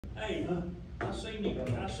Hey, I seen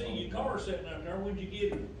your car sitting out there, when'd you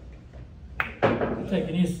get it? I'm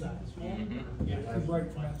taking his side. Yeah, The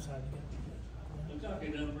brake from that side. looks like they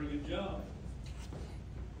done a pretty good job.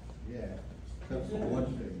 Yeah, except for one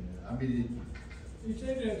thing, I mean, He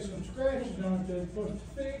said there's some scratches on it they're supposed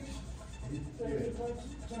to fix. They look like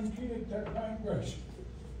some kid that paintbrush.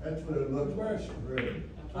 that's what it looks like, really.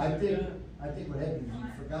 I think what happened is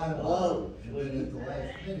you forgot about it, and then at the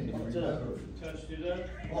last minute, you remember. Touched it up,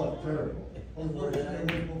 Oh, it's terrible. Well, what did I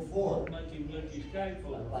do before? make him look his cape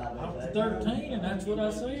over. I was 13 and that's what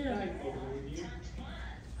I said. Cape over with you.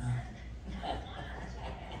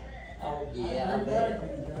 Oh, yeah, I bet.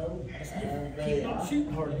 Keep on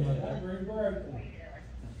shooting hard enough. That's re-braking.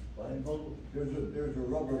 There's a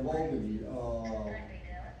rubber molding,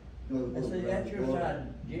 So that's your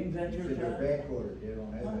side, James, that's your It's in their side? back order, they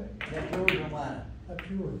don't have that. That's yours or mine? That's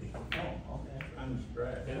yours. Oh, okay. I'm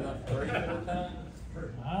scratched. I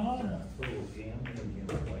don't know. Cool, Jim, Jim,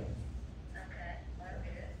 play.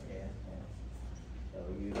 Yeah. So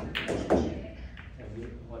you,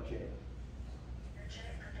 what check?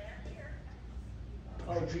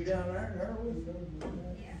 Oh, you down there, there we go.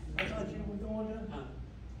 I thought you were going down.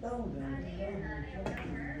 No,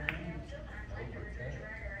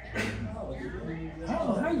 I don't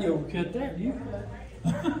know how you overcut that, you.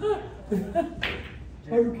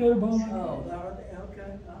 Overcut a bone. Oh, okay,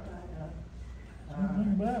 all right.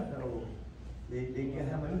 Something about it. So, did you,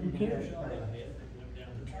 how much did you Okay. guys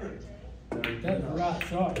pay? That's the right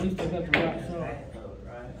shot, at least they got the right shot.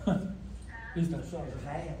 Right? At least I shot It's it.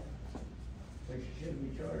 half. But you shouldn't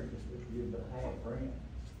be charged, it's supposed to be about half rent.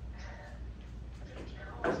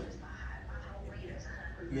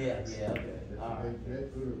 Yeah, okay, all right.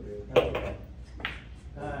 That could have been. Okay.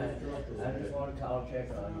 All right, I just want to call, check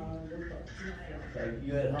on you. So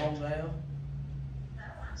you at home now? No,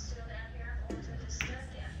 I'm still down here. I'm going through this stuff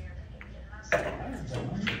down here. They can get my That's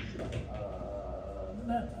done.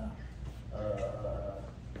 That,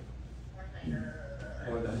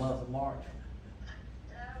 For the month of March.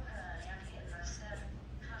 No, honey, I'm getting my stuff,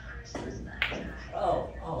 my Christmas things. Oh,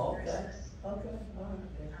 okay, all right.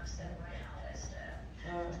 I'm celebrating all that stuff.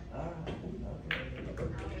 All right, okay. I'll be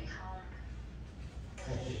home.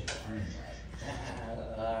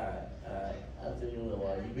 All right, I'll see you in a little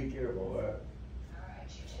while, you be careful, all right? All right,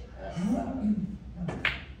 you too.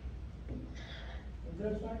 The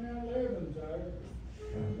best thing I live in, sir.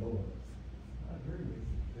 I agree with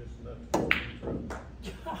you. It's not.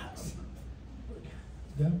 gosh.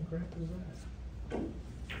 Dumb crap is that?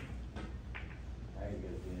 How you go,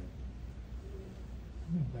 Jim?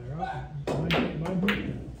 You better off, you might get my boot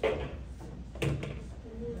done.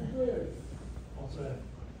 Good. What's that?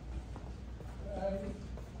 I think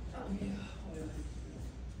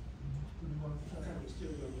we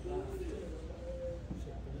still go live. I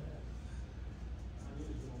knew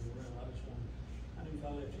it was gonna go around, I knew if I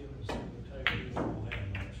left him in the single tape, he wasn't gonna have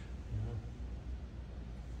much, you know?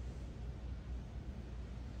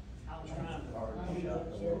 I was trying to, Already shot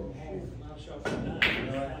the world, shoot. I shot for nine.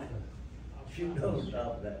 Right. Shoot those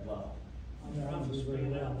off that ball. I was trying to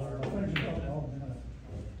spin out there.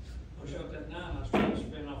 I shot that nine, I was trying to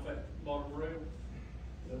spin off that bottom rail.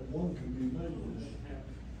 That one can be made.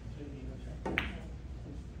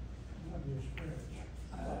 Might be a scratch.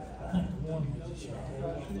 I think the one was a shot.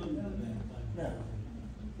 No.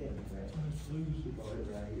 Can't be right. Let's lose it. Got it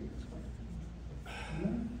right here.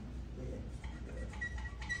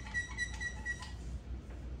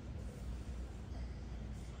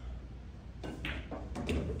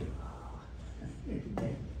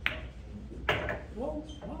 Whoa,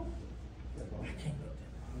 whoa. I can't go that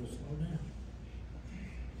far. Slow down.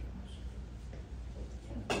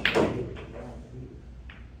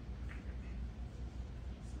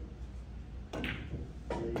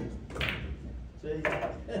 See? Good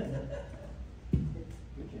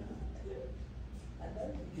job. I know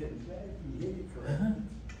you couldn't say you hit it correct. Uh-huh.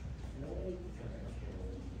 No way.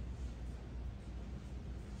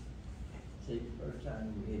 See, the first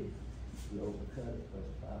time you hit it, you overcut it, but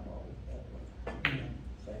the five ball was that way.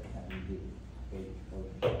 Second time you hit it, it's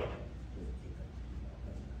supposed to be.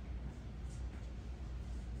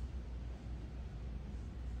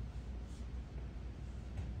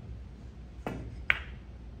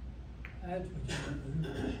 That's what you don't do.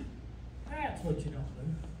 That's what you don't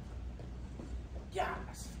do.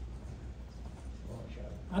 Yes. One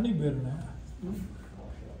shot. I knew better than that. One shot.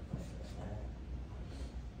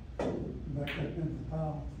 Back up in the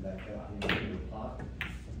pile. Back up into the pot.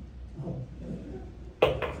 Oh.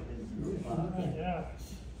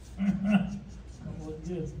 Yes. That looked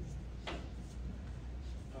good.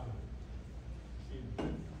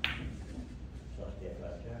 So I step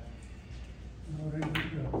right there. No, there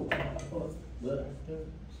you go. But Right there,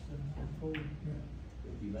 7.4, yeah.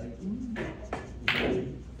 if you make, I mean, that's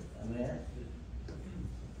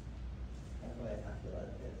why I feel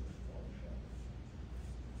like that's.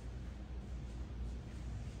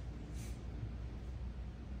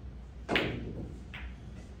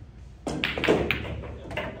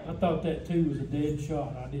 I thought that too was a dead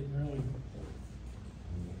shot. I didn't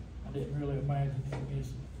really imagine him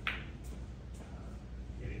missing.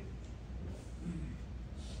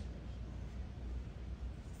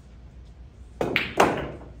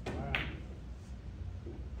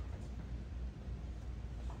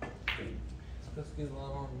 Let's get a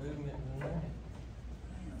lot more movement than that.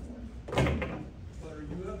 What are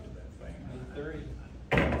you up to that thing? Three.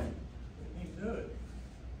 Can't do it.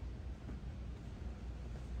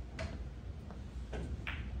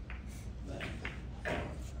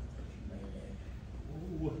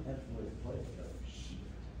 That's where the place goes.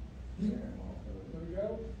 Let it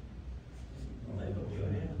go.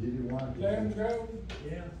 Did you want to? Let him go.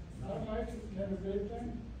 Yeah. Not like it, never did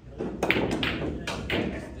thing.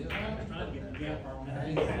 Still. Trying to get the gap on that.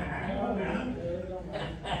 No, it don't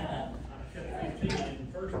matter. I kept 15 in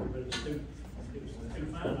the first one, but it's too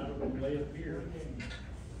fine, I don't want to lay up here.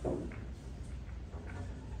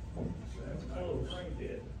 That's close.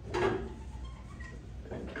 Did.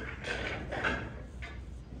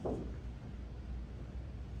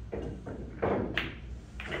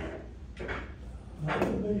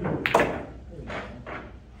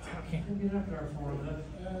 I can't. We'll get up there far enough.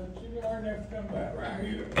 You are have to come back right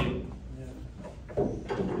here. You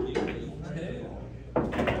can tell.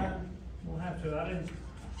 We'll have to, I didn't think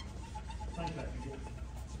I could get up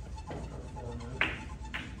there far enough.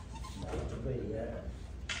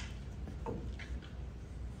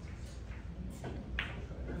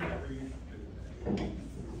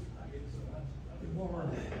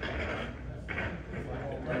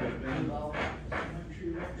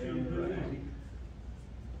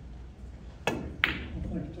 I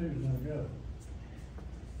think two's gonna go.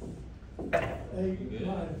 Hey, you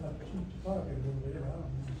might if I keep the pocket a little bit, I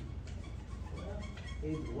don't know.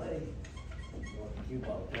 Either way, you want the cue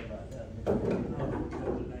ball to come right down Oh, there. cut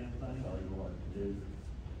the damn That's thing. all you want to do.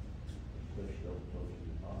 Push it over close to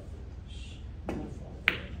the pocket.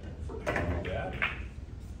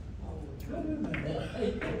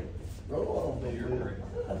 Roll on, baby.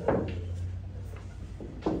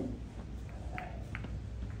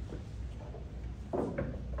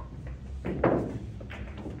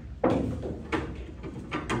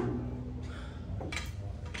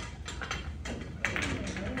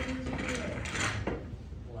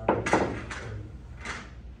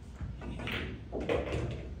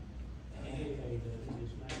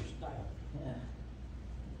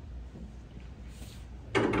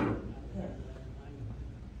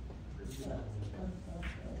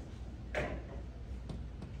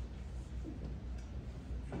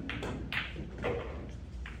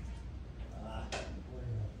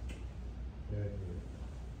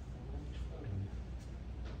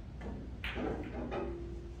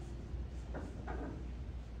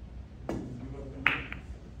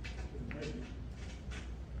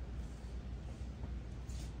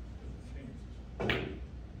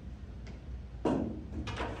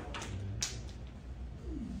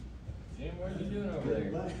 Jim, what are you doing over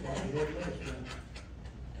there?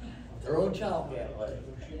 Throw chalk at it.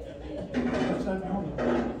 What's that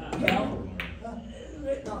on? Chalk?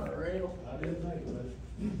 Written on a rail. I didn't think of it.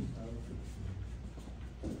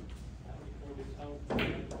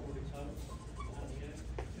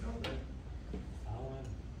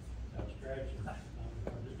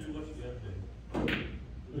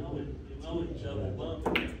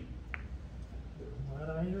 Right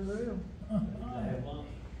on your rail.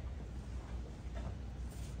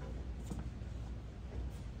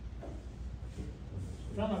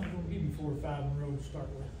 I'm not gonna give you 4 or 5 in a row to start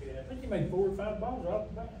with. I think you made 4 or 5 balls off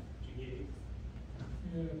the bat. Yeah,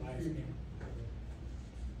 Nice shoot. game.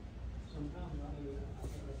 Sometimes I do that, I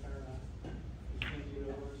go up there and you can't get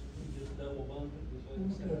over it, you just double bump it,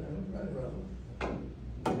 just like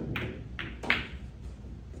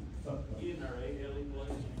get in there, A.L.E.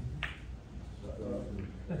 place.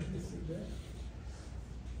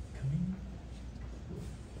 Come in.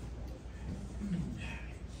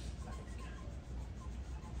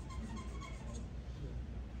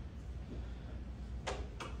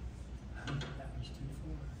 That was too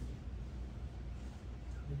far.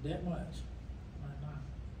 Did that much? Might not.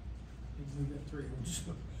 Did move that 3 inches.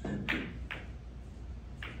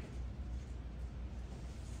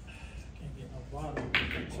 Can't get no bottom.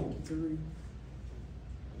 63.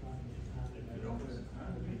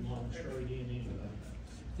 Straight in anyway.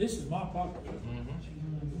 This is my pocket. Mm-hmm.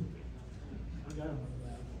 I gotta move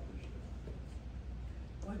that.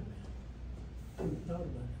 Wait a minute. Who thought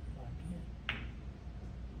about it like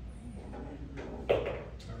that?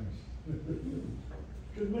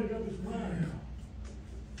 Couldn't make up his mind.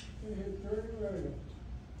 He hit 30 right.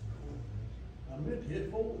 I meant to hit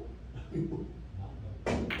 4.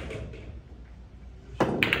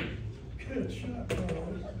 Good shot,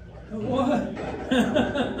 Carlos. What?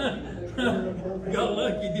 Got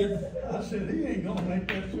lucky, didn't you? I said, he ain't gonna make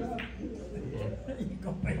that shot. You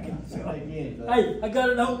gonna make it so. Make anything. Hey, I got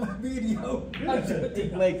it on my video. He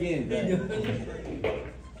can make anything.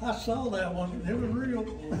 I saw that one, it was real.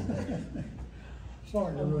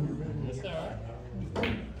 Sorry to run your video. It's all right.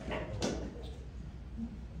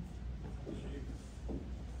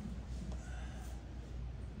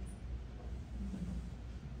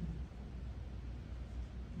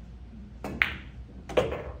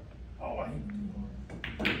 Oh, I hate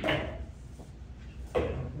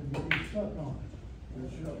He's stuck on it.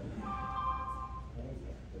 Good shot.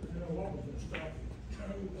 You know what was gonna stop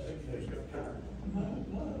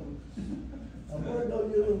I'm worried about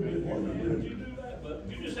you a little bit. Did you do that? But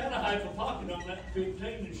you just had a half a pocket on that 15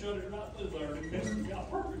 and shut it right through there and it's got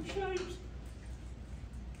perfect shapes.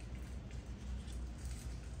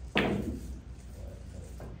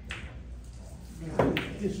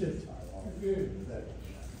 It's it. Good.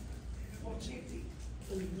 What's it?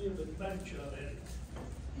 We give it a back shot at it.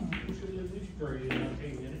 We should leave this tree in, I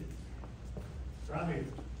can't get it. Right here.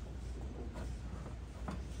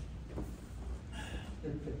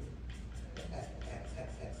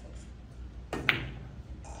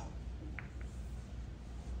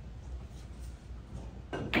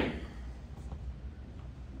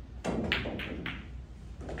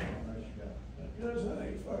 Because that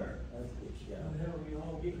ain't fair. That's a good How shot. the hell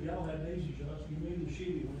y'all had easy shots, give me the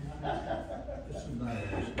shitty one. That's some nice.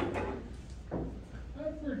 That's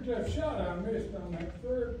a pretty tough shot I missed on that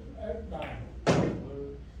third at bottom.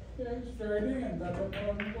 Yeah, it's straight in, back up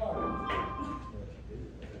on the bottom.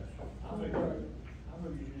 I figured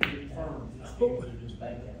you should be firm. Just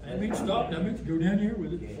bank it. I mean, stop, I meant to go down here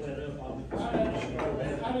with it. Flat up, I'll be.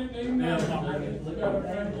 I didn't even know, I just got a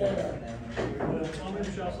bank there. Well, some of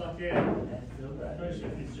them shots like that, especially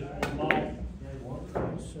if it's just one ball,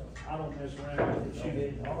 I don't mess around with it.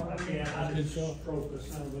 Shoot. I can't, I just stroke the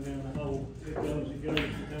son of it in the hole. It goes, it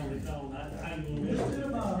only gone. I ain't gonna miss it.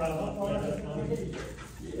 Right off that up,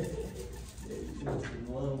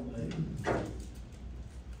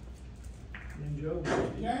 And Joe.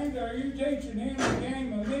 James, are you teaching him the game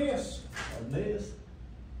of this? A miss?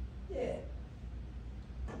 Yeah.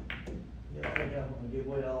 You think I'm gonna give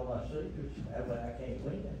away all my secrets, that way I can't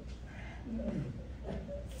win?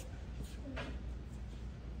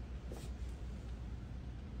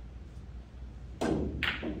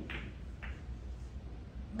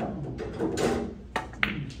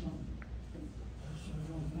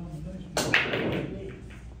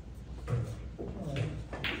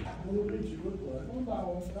 One by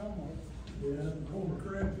one, come on. Yeah, the corner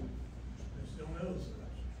corrected. It's on the other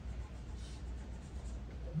side.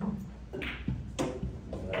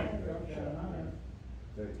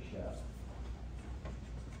 Very shot.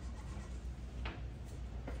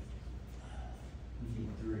 You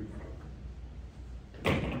need 3.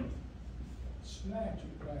 Snatch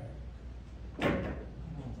it back. I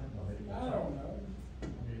don't know.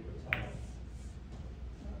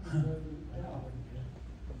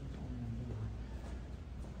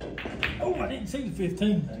 Oh, I didn't see the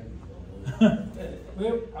 15.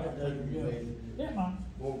 Well, I don't think you're good. Yeah, man.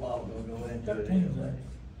 4 balls gonna go into it 13's anyway. there.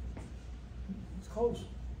 It's close.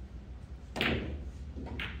 Good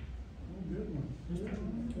one.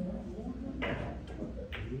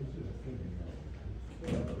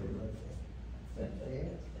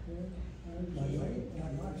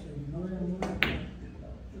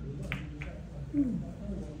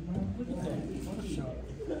 Look at that. What a shot.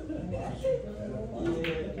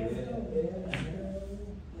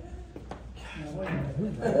 Now, wait a minute.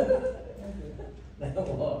 Who's that? That was.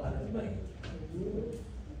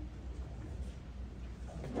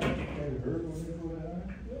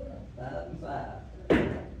 5 and 5.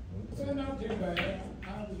 Well, not too bad. I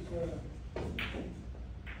was,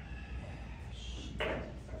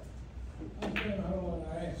 I'm doing a whole lot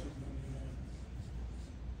of acid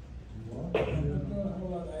when I'm doing a whole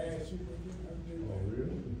lot of acid.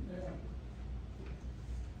 really? Yeah.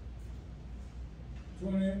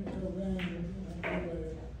 20 until then,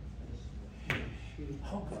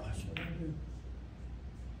 Oh, gosh.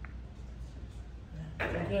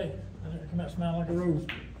 Okay. I didn't come out smelling like a rose.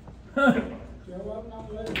 Joe, I'm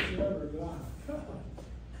not letting you ever lie.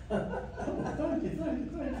 Thank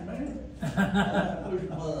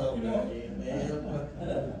you,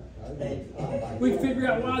 man. We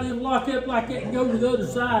figure out why them lock up like that and go to the other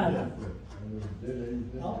side.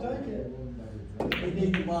 I'll take it. We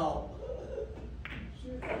need them all.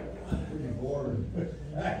 Pretty boring.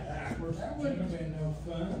 That wouldn't have been no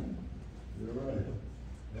fun. You're right.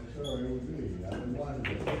 That's all it would be. I've been wanting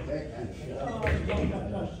to take that kind of shit.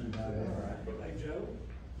 Hey, Joe,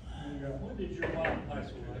 when did your wife pass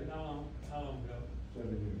away? How long ago? 7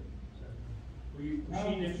 years.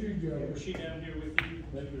 Was she down here with you?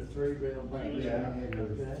 Maybe the 3 rail bank. Yeah, I had her.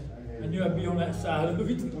 I knew I'd be on that side of it.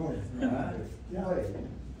 Yeah,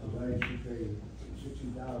 because she paid $60,000 a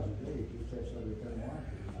day, she said somebody come watch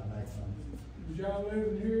it. I like something. Was y'all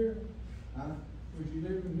living here? Huh? Was you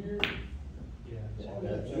living here?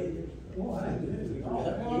 Well, I did. How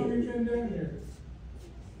long have you been down here?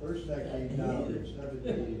 First I came down, started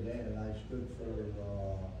dating Dan, and I stood for,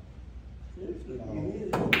 10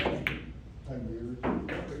 years.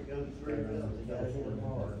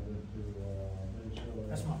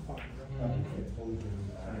 That's my partner. I've been here 4 years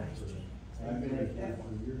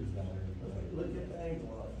now. Look at the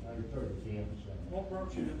angle. I'm 30, so. What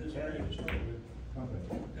brought you to this area to start with? Company.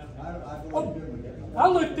 I've always been with them. I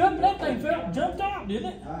looked up and that thing jumped out, didn't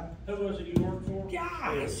it? Huh? Who was it you worked for?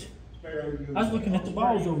 Gosh. Sparrow. I was looking at the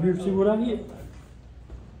balls over here to see what I hit.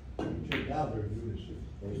 You check out there, you just.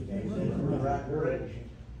 Right direction.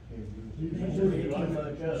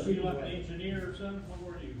 Were you like an engineer or something? What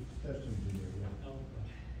were you? Test engineer, yeah.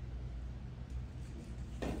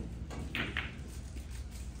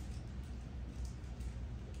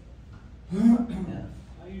 Oh,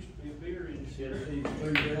 I used to be a beer Should have engineer.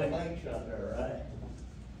 seen 3 rail bank shot there, right?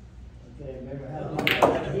 Okay, remember how long Well, that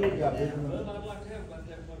I'd did? like to have about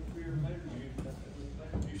that much beer later,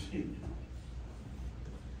 you see.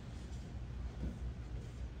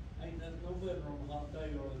 Ain't nothing no better on a hot day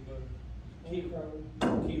or the kilo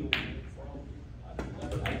frog.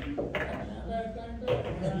 Bad thing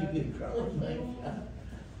about You get cross bank shot.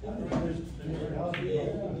 Yeah, you get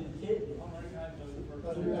hit.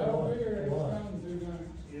 Over here, it's coming through there.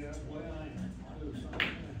 Yeah, well, I do something.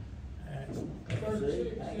 36. See,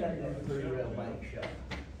 I got that 3 rail bank shot.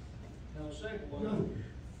 Now, the second one,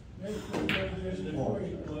 Next one, there's just this well, way.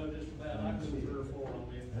 just about, I go 3 or 4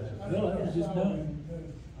 on it. Well, that was just done.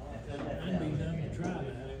 I'd I'd be done to try that.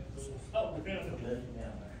 Oh, yeah.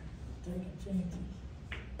 Taking chances.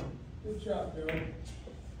 Good shot, Bill. I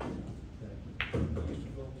used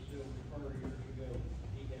to go to Silver Fir years ago.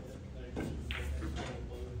 He had that thing.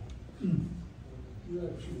 You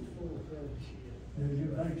have to shoot full of courage. Yeah, you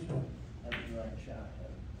think so? That's the right shot.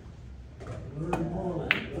 Larry Morrow,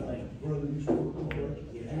 brother used to work over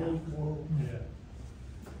at George Morrow. Yeah.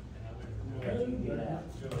 Let you get out.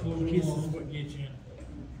 Little kisses is what gets you.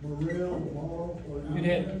 Morrell, Morrow. It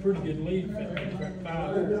had a pretty good lead. Like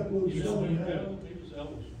 5. You know, He was old.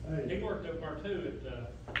 He worked up there too at,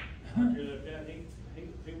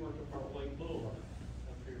 he worked up there at Lake Boulevard.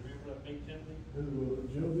 Up here, remember that big Timothy? Who,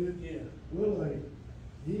 Joe did? Yeah. Well,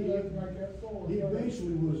 he Make that forward.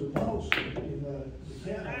 basically was a boss in the county.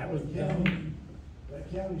 That was That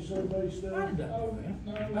county survey Why stuff. did I Oh, do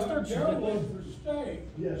no, that? I no, started Joe shooting was that. for state.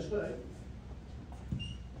 Yeah, state.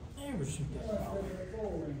 Never shoot Let's that take ball. that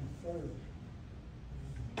forward first.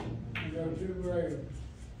 You go 2 rails.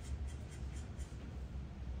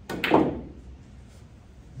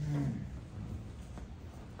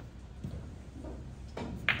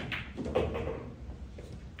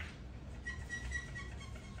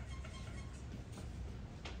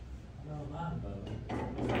 No, mine, Bo.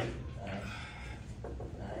 Nice,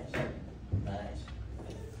 nice.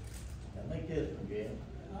 Now make this one, Jim.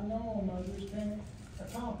 I know, I just can't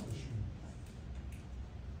accomplish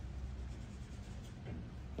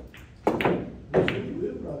He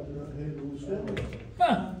lived right there, at Hazel was still.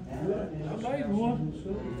 Huh. I made one.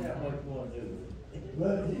 Yeah, what you wanna do?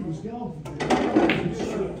 But he was gone from there.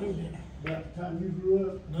 About the time you grew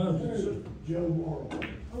up. No. Joe Morrow. it.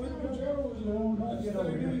 Joe was the one that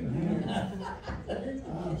stayed in here.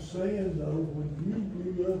 I'm saying though, when you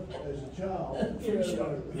grew up as a child, He went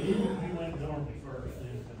to the Army first,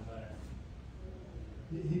 then come back.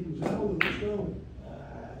 he was out of the stone.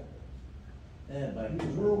 Alright. Yeah, He baby.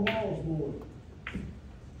 was Earl Wall's boy.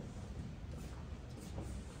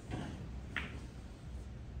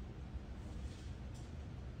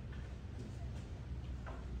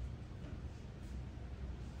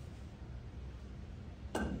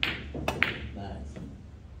 Nice.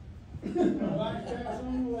 Black cat's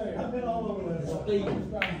on the left. I've been all over that. Speed.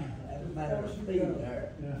 Fine. That's a matter of speed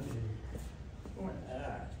there. Yeah. Alright.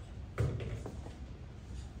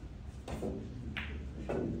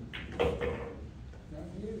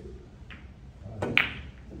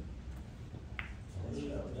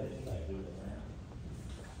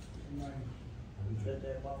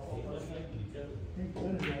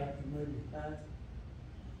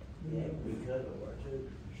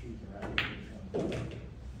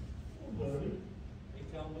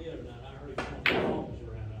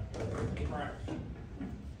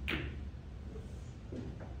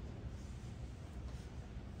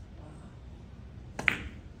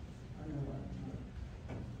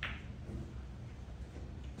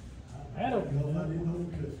 That opened No, I up. didn't know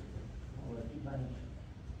because I'll let you manage.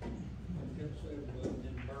 Got several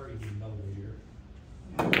and buried him over here.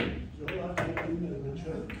 Joe, I think we met with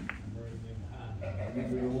Chuck. Buried him behind. I'll give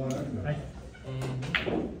you the one I got. Hey,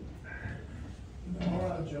 All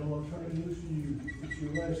right, Joe, I'm trying to lose you. It's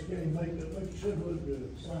your last game. Make it should look good.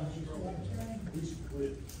 He should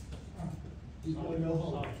quit. He's gonna go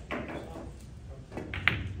home.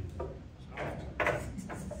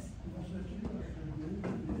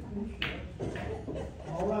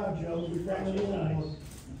 All right, Joe, we finally won one.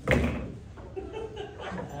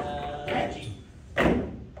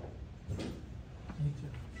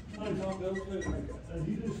 Hey, Tom, go to it. And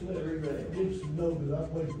you just let Gibson know that I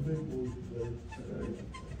played the big boys today.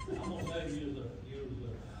 I'm gonna say you was a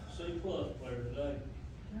C plus player today.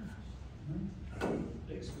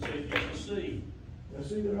 Dixon said you was a C. I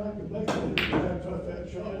see that I can make it, if I tough that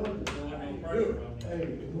shot. No pressure on you. Hey,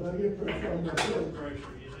 when I get pressure on myself.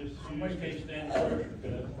 Pressure, you just can't stand the pressure,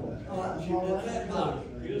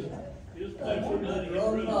 cuz. Just play for money.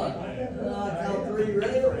 I count 3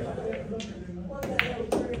 rails. What the hell,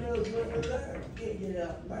 3 rails over there? Can't get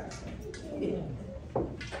out back. Cuz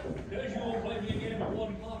you won't play me again at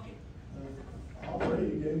 1 o'clock. I'll play you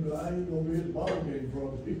again, but I ain't gonna be at the ball game for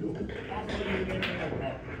other people. I'll play you again at 1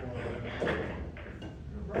 o'clock.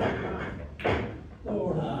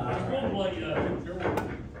 Lord. I was gonna play, Jordan.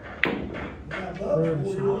 Now, Bub,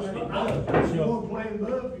 before you want to play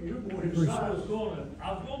Bub, you're going to I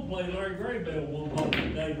was gonna play Larry Graybell one ball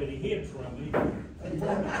today, but he hid from me.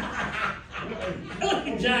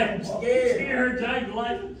 James, scared, James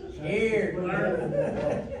laughing. Scared.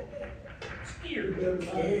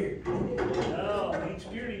 Scared. Oh, he's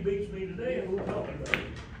scared, he beats me today, we're talking about it.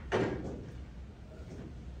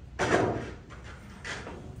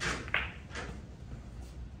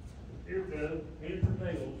 Here we go, heads or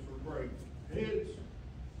tails for break. Heads.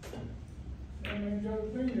 I mean, Joe's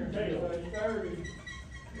been here since 8:30.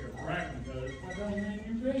 Here, Bracken goes. I don't mean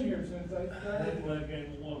you've been here since 8:30. That game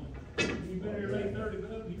won. You been here at 8:30,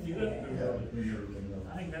 bud? You get up there early.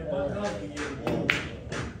 I ain't got my coffee yet.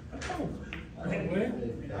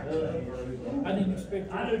 I didn't expect.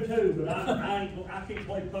 I do too, but I can't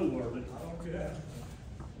play pool early.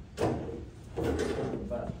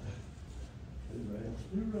 About 2 rails.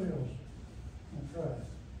 2 rails. That's right.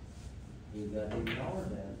 You got his car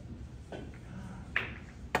down.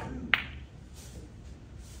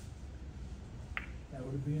 That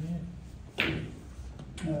would have been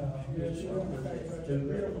Yes, sir. 2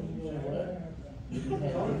 rails.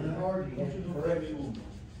 Correction.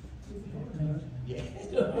 Yeah.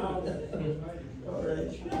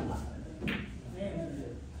 Correction.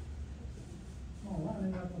 Oh, I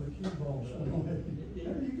think I put a cue ball somewhere.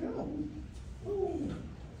 There you go.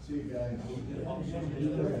 See you guys.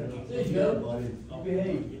 There you go. Buddy.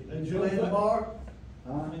 Behave. And You Joe, play the bar?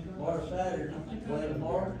 Huh? Bar Saturday. Play the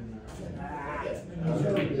bar? That's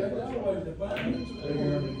always the fun. They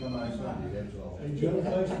heard me come out Sunday, that's all. Hey, Joe,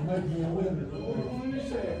 thanks for making me a winner. What is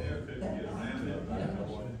that?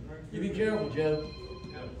 You be careful, Joe.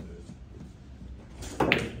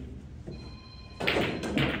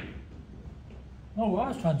 Oh, I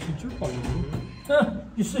was trying to shoot your pocket.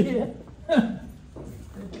 You see it?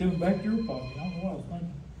 Coming back to your pocket. I don't know what I was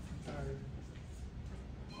thinking.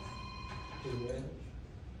 2 rails.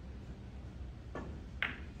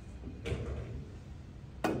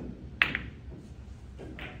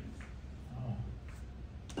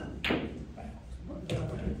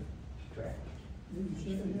 Track. You can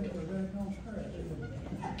see it here, we're back on scratch.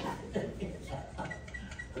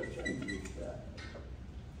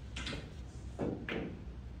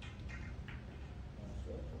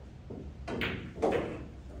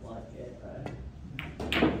 Like that, right?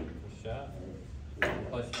 Shot.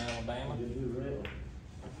 Place in Alabama. 2 rails.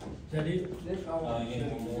 Is that it? This all Oh, you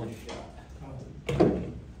need one more.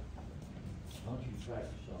 Don't you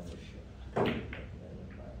practice on this shot? Alright.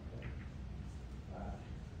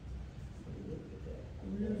 Look at that.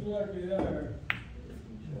 We was lucky there.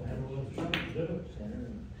 Have a little something to do. Center.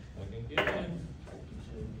 Looking good.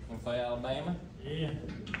 Gonna play Alabama? Yeah.